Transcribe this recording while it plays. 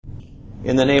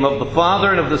In the name of the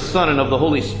Father, and of the Son, and of the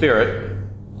Holy Spirit.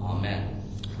 Amen.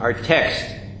 Our text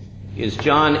is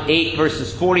John 8,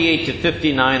 verses 48 to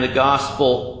 59, the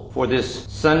Gospel for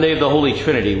this Sunday of the Holy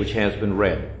Trinity, which has been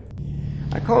read.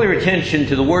 I call your attention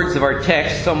to the words of our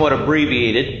text, somewhat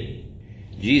abbreviated.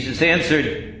 Jesus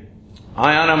answered,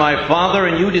 I honor my Father,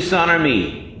 and you dishonor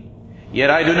me. Yet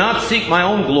I do not seek my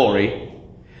own glory.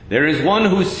 There is one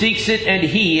who seeks it, and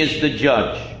he is the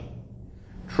judge.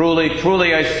 Truly,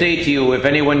 truly, I say to you, if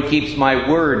anyone keeps my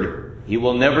word, he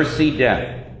will never see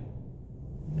death.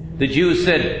 The Jews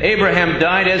said, Abraham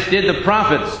died, as did the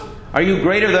prophets. Are you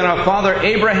greater than our father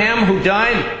Abraham, who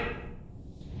died?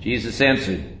 Jesus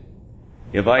answered,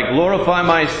 If I glorify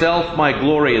myself, my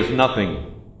glory is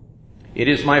nothing. It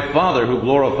is my Father who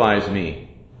glorifies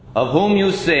me, of whom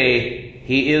you say,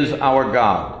 He is our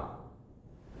God.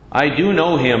 I do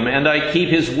know him, and I keep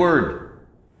his word.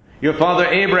 Your father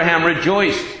Abraham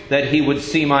rejoiced that he would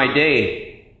see my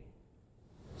day.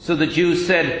 So the Jews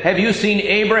said, Have you seen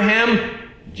Abraham?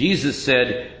 Jesus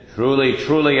said, Truly,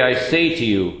 truly, I say to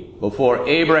you, before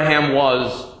Abraham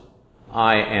was,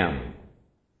 I am.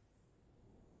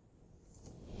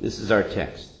 This is our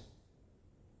text.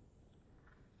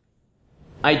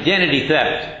 Identity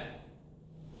theft.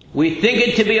 We think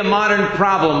it to be a modern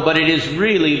problem, but it is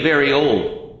really very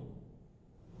old.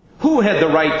 Who had the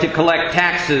right to collect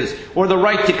taxes or the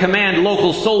right to command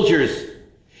local soldiers?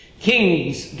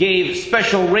 Kings gave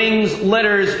special rings,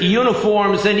 letters,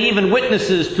 uniforms, and even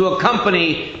witnesses to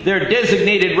accompany their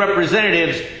designated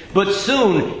representatives, but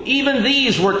soon even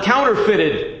these were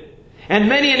counterfeited, and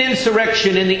many an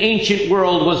insurrection in the ancient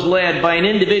world was led by an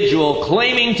individual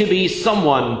claiming to be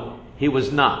someone he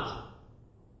was not.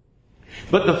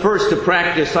 But the first to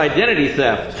practice identity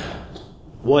theft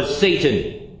was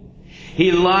Satan.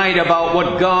 He lied about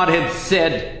what God had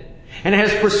said and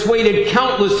has persuaded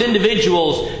countless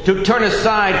individuals to turn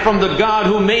aside from the God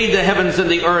who made the heavens and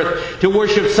the earth to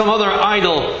worship some other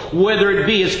idol, whether it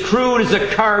be as crude as a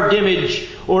carved image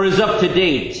or as up to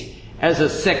date as a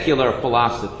secular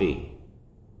philosophy.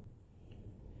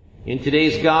 In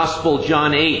today's Gospel,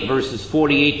 John 8, verses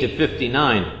 48 to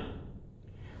 59,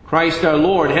 Christ our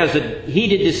Lord has a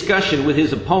heated discussion with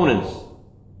his opponents.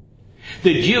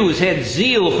 The Jews had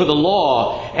zeal for the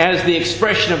law as the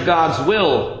expression of God's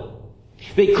will.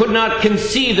 They could not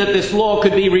conceive that this law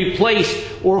could be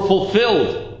replaced or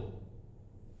fulfilled.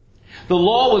 The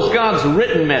law was God's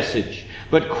written message,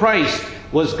 but Christ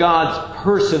was God's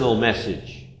personal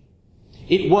message.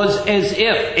 It was as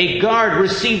if a guard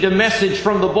received a message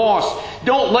from the boss,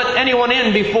 Don't let anyone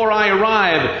in before I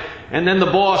arrive. And then the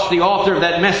boss, the author of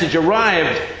that message,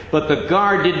 arrived, but the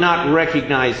guard did not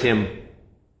recognize him.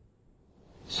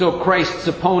 So Christ's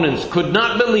opponents could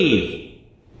not believe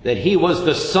that he was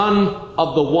the Son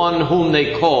of the one whom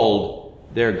they called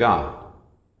their God.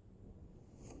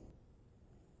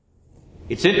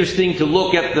 It's interesting to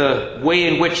look at the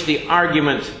way in which the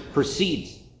argument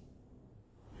proceeds.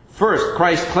 First,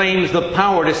 Christ claims the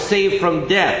power to save from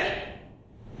death.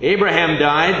 Abraham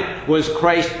died. Was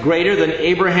Christ greater than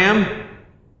Abraham?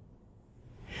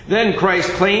 Then Christ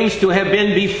claims to have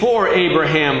been before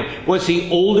Abraham. Was he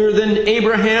older than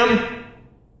Abraham?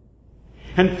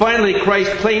 And finally,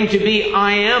 Christ claimed to be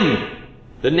I am,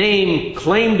 the name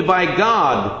claimed by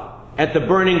God at the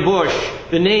burning bush,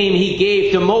 the name he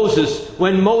gave to Moses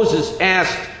when Moses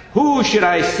asked, Who should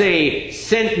I say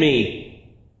sent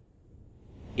me?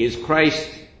 Is Christ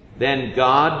then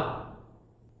God?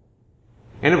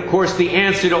 And of course, the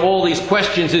answer to all these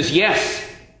questions is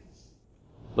yes.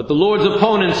 But the Lord's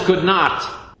opponents could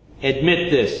not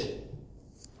admit this.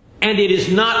 And it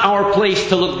is not our place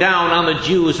to look down on the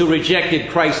Jews who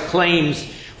rejected Christ's claims,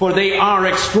 for they are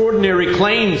extraordinary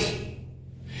claims.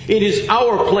 It is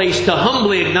our place to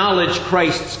humbly acknowledge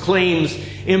Christ's claims,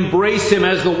 embrace him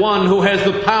as the one who has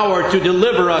the power to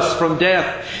deliver us from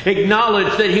death,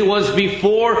 acknowledge that he was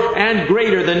before and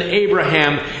greater than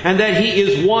Abraham, and that he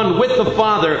is one with the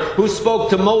Father who spoke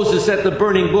to Moses at the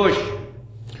burning bush.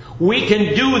 We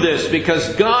can do this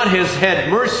because God has had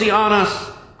mercy on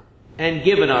us and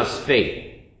given us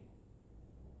faith.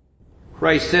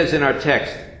 Christ says in our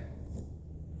text,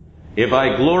 If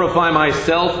I glorify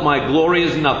myself, my glory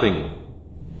is nothing.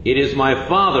 It is my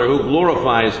Father who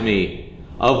glorifies me,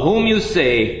 of whom you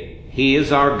say, He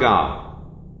is our God.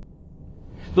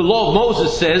 The law of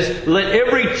Moses says, Let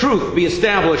every truth be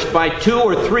established by 2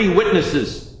 or 3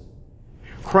 witnesses.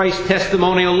 Christ's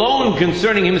testimony alone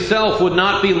concerning himself would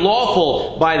not be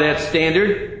lawful by that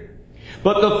standard.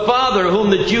 But the Father, whom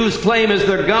the Jews claim as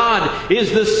their God,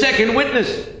 is the second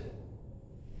witness.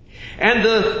 And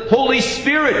the Holy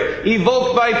Spirit,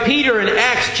 evoked by Peter in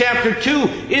Acts chapter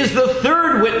 2, is the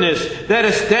third witness that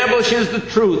establishes the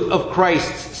truth of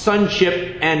Christ's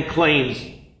sonship and claims.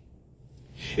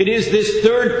 It is this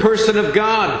third person of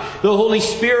God, the Holy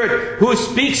Spirit, who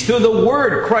speaks through the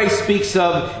word Christ speaks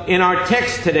of in our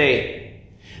text today.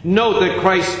 Note that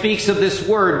Christ speaks of this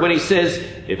word when he says,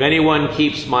 "If anyone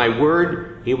keeps my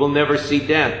word, he will never see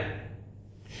death."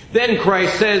 Then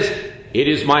Christ says, "It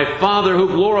is my Father who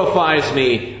glorifies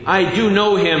me. I do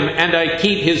know him, and I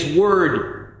keep his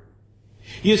word."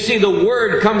 You see, the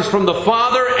word comes from the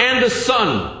Father and the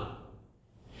Son.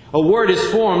 A word is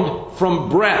formed from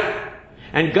breath,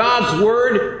 and God's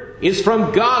word is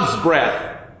from God's breath.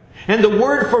 And the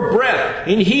word for breath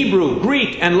in Hebrew,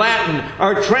 Greek, and Latin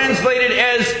are translated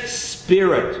as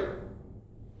spirit.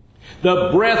 The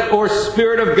breath or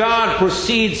Spirit of God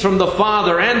proceeds from the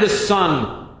Father and the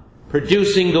Son,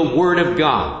 producing the Word of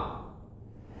God.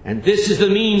 And this is the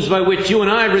means by which you and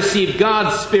I receive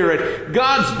God's Spirit,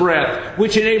 God's breath,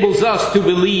 which enables us to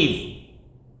believe.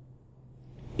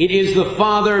 It is the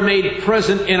Father made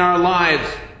present in our lives,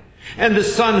 and the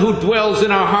Son who dwells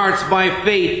in our hearts by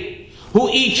faith, who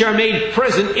each are made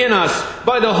present in us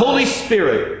by the Holy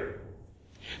Spirit.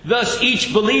 Thus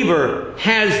each believer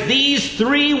has these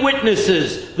three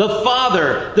witnesses, the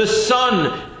Father, the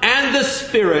Son, and the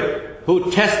Spirit,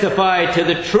 who testify to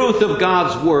the truth of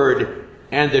God's Word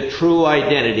and the true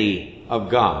identity of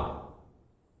God.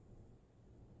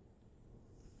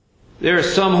 There are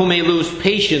some who may lose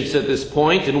patience at this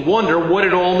point and wonder what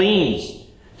it all means,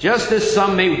 just as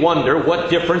some may wonder what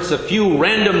difference a few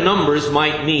random numbers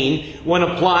might mean when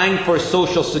applying for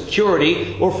Social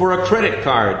Security or for a credit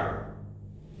card.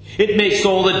 It makes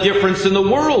all the difference in the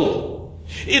world.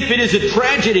 If it is a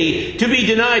tragedy to be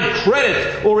denied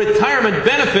credit or retirement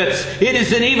benefits, it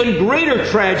is an even greater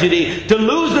tragedy to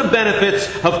lose the benefits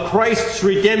of Christ's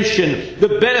redemption,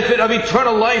 the benefit of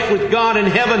eternal life with God in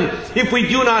heaven, if we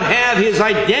do not have his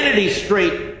identity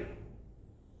straight.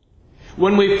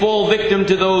 When we fall victim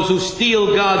to those who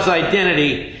steal God's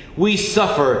identity, we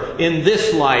suffer in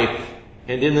this life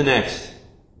and in the next.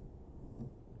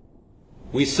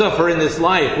 We suffer in this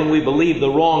life when we believe the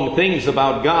wrong things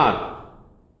about God.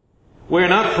 We are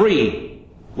not free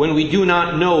when we do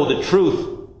not know the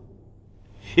truth.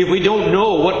 If we don't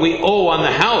know what we owe on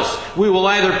the house, we will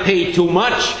either pay too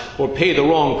much or pay the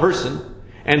wrong person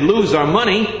and lose our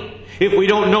money. If we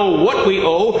don't know what we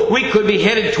owe, we could be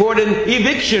headed toward an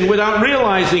eviction without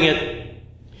realizing it.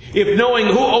 If knowing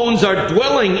who owns our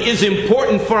dwelling is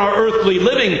important for our earthly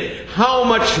living, how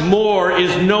much more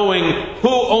is knowing who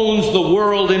owns the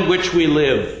world in which we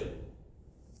live?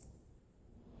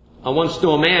 I once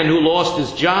knew a man who lost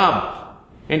his job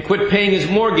and quit paying his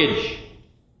mortgage.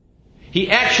 He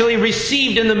actually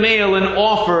received in the mail an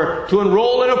offer to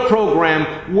enroll in a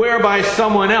program whereby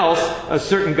someone else, a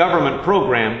certain government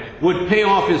program, would pay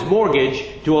off his mortgage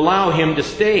to allow him to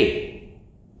stay.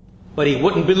 But he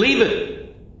wouldn't believe it.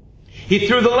 He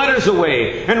threw the letters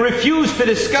away and refused to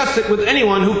discuss it with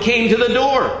anyone who came to the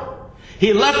door.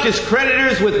 He left his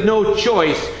creditors with no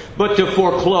choice but to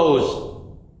foreclose.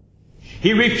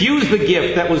 He refused the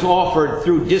gift that was offered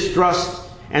through distrust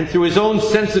and through his own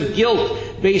sense of guilt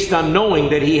based on knowing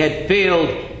that he had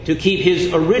failed to keep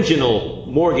his original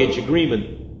mortgage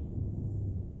agreement.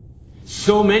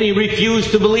 So many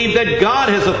refuse to believe that God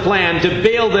has a plan to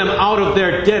bail them out of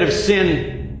their debt of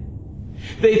sin.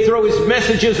 They throw his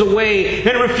messages away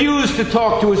and refuse to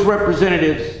talk to his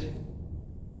representatives.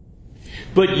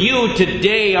 But you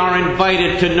today are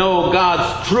invited to know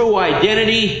God's true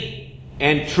identity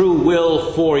and true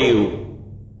will for you.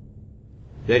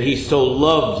 That he so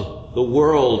loved the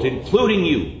world, including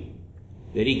you,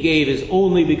 that he gave his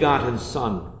only begotten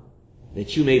Son,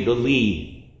 that you may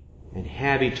believe and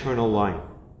have eternal life.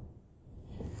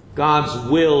 God's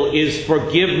will is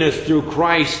forgiveness through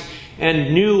Christ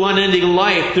and new unending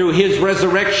life through his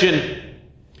resurrection.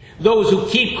 Those who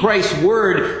keep Christ's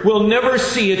word will never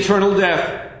see eternal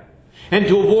death. And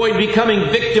to avoid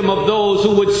becoming victim of those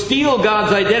who would steal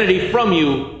God's identity from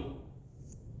you,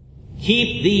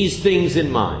 keep these things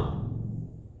in mind.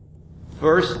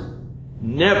 First,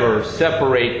 never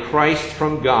separate Christ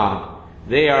from God.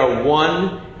 They are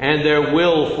one, and their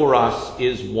will for us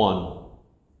is one.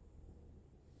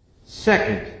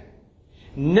 Second,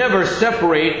 never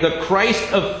separate the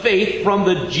Christ of faith from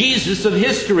the Jesus of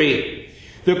history.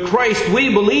 The Christ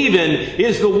we believe in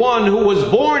is the one who was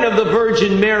born of the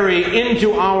Virgin Mary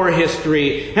into our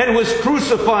history and was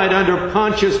crucified under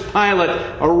Pontius Pilate,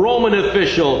 a Roman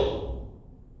official.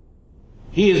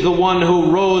 He is the one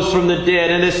who rose from the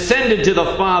dead and ascended to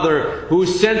the Father, who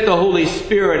sent the Holy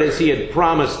Spirit as he had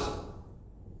promised.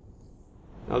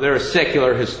 Now, there are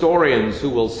secular historians who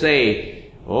will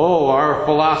say, oh, our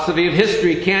philosophy of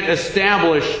history can't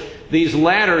establish these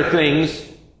latter things.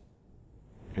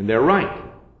 And they're right.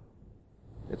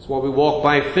 That's why we walk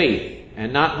by faith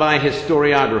and not by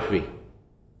historiography.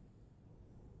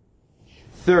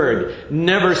 Third,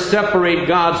 never separate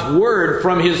God's Word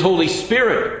from His Holy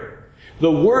Spirit. The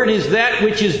Word is that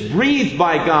which is breathed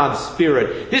by God's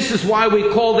Spirit. This is why we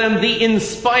call them the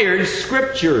inspired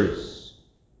Scriptures.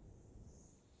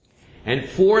 And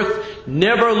fourth,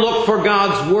 never look for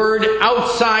God's Word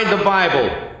outside the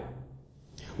Bible.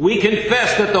 We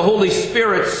confess that the Holy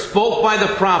Spirit spoke by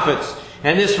the prophets,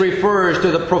 and this refers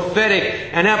to the prophetic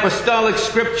and apostolic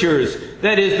Scriptures,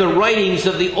 that is, the writings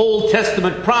of the Old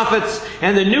Testament prophets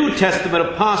and the New Testament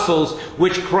apostles,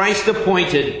 which Christ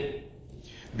appointed.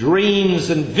 Dreams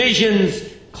and visions,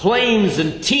 claims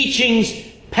and teachings,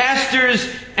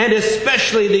 pastors, and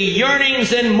especially the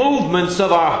yearnings and movements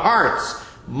of our hearts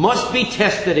must be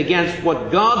tested against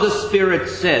what God the Spirit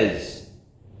says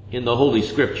in the Holy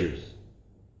Scriptures.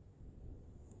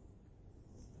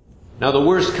 Now, the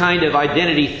worst kind of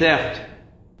identity theft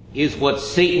is what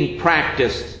Satan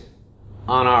practiced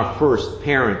on our first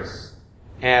parents,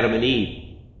 Adam and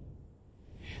Eve.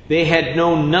 They had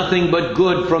known nothing but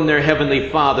good from their Heavenly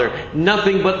Father,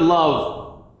 nothing but love.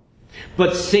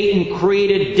 But Satan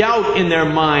created doubt in their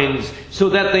minds so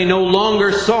that they no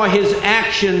longer saw his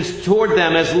actions toward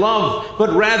them as love,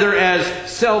 but rather as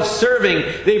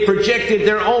self-serving. They projected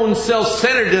their own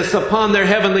self-centeredness upon their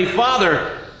Heavenly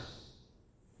Father.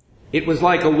 It was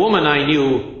like a woman I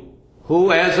knew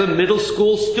who, as a middle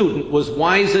school student, was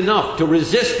wise enough to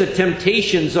resist the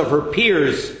temptations of her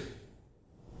peers,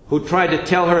 who tried to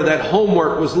tell her that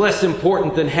homework was less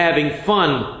important than having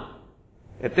fun.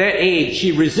 At that age,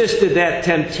 she resisted that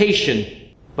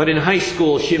temptation. But in high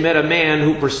school, she met a man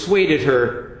who persuaded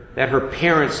her that her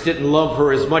parents didn't love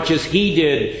her as much as he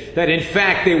did, that in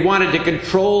fact they wanted to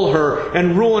control her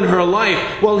and ruin her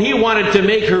life. Well, he wanted to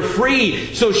make her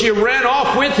free, so she ran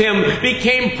off with him,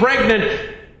 became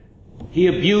pregnant. He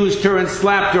abused her and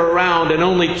slapped her around, and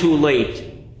only too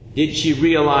late did she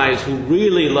realize who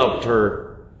really loved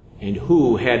her and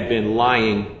who had been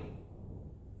lying.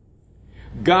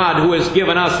 God, who has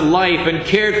given us life and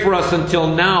cared for us until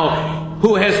now,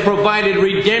 who has provided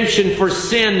redemption for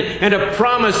sin and a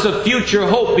promise of future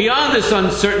hope beyond this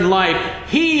uncertain life,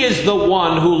 He is the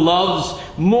one who loves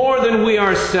more than we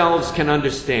ourselves can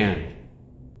understand.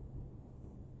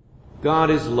 God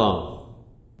is love,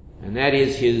 and that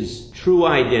is His true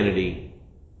identity,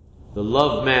 the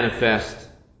love manifest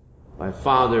by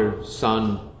Father,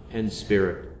 Son, and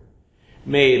Spirit.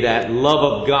 May that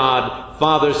love of God,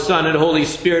 Father, Son, and Holy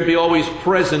Spirit be always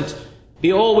present,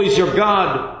 be always your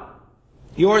God,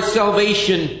 your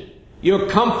salvation, your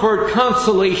comfort,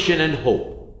 consolation, and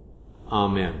hope.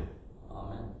 Amen.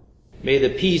 Amen. May the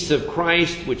peace of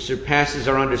Christ, which surpasses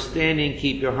our understanding,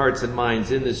 keep your hearts and minds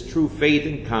in this true faith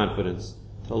and confidence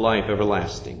to life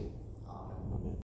everlasting.